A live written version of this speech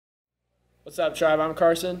What's up, tribe? I'm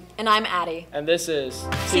Carson. And I'm Addie. And this is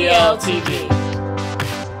TLTV.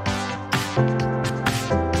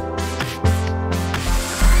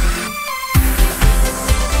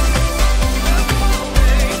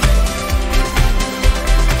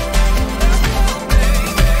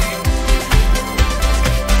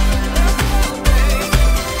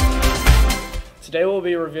 Today we'll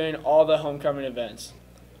be reviewing all the homecoming events.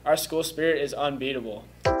 Our school spirit is unbeatable.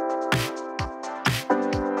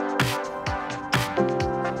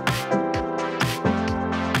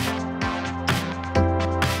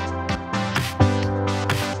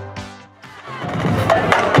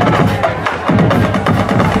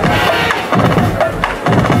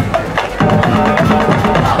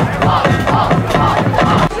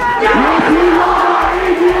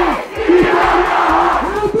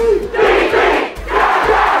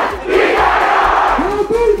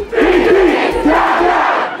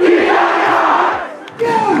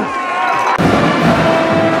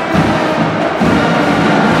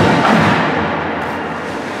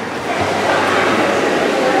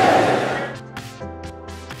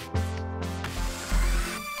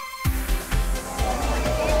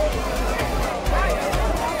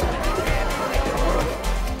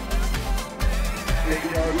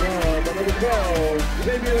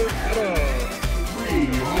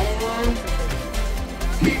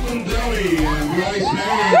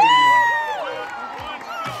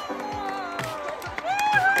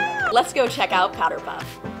 Let's go check out Powder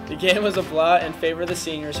Puff. The game was a blot in favor of the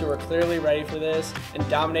seniors, who were clearly ready for this and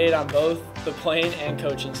dominated on both the playing and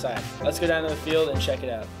coaching side. Let's go down to the field and check it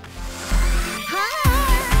out.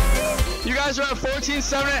 Hi! You guys are at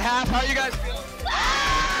 14-7 at half. How are you guys feeling?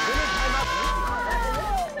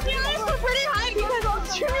 To be honest, we're pretty high because all the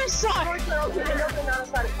juniors suck.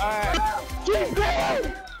 Alright. Defense!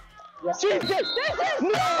 Defense!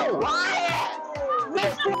 No! Quiet!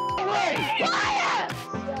 This way! Quiet!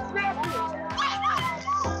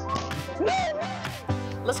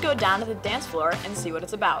 Let's go down to the dance floor and see what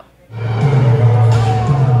it's about.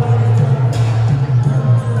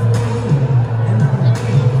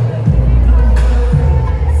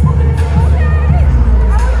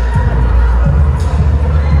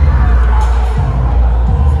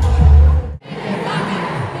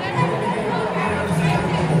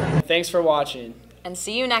 Thanks for watching. And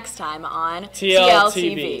see you next time on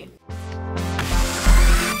TLTV.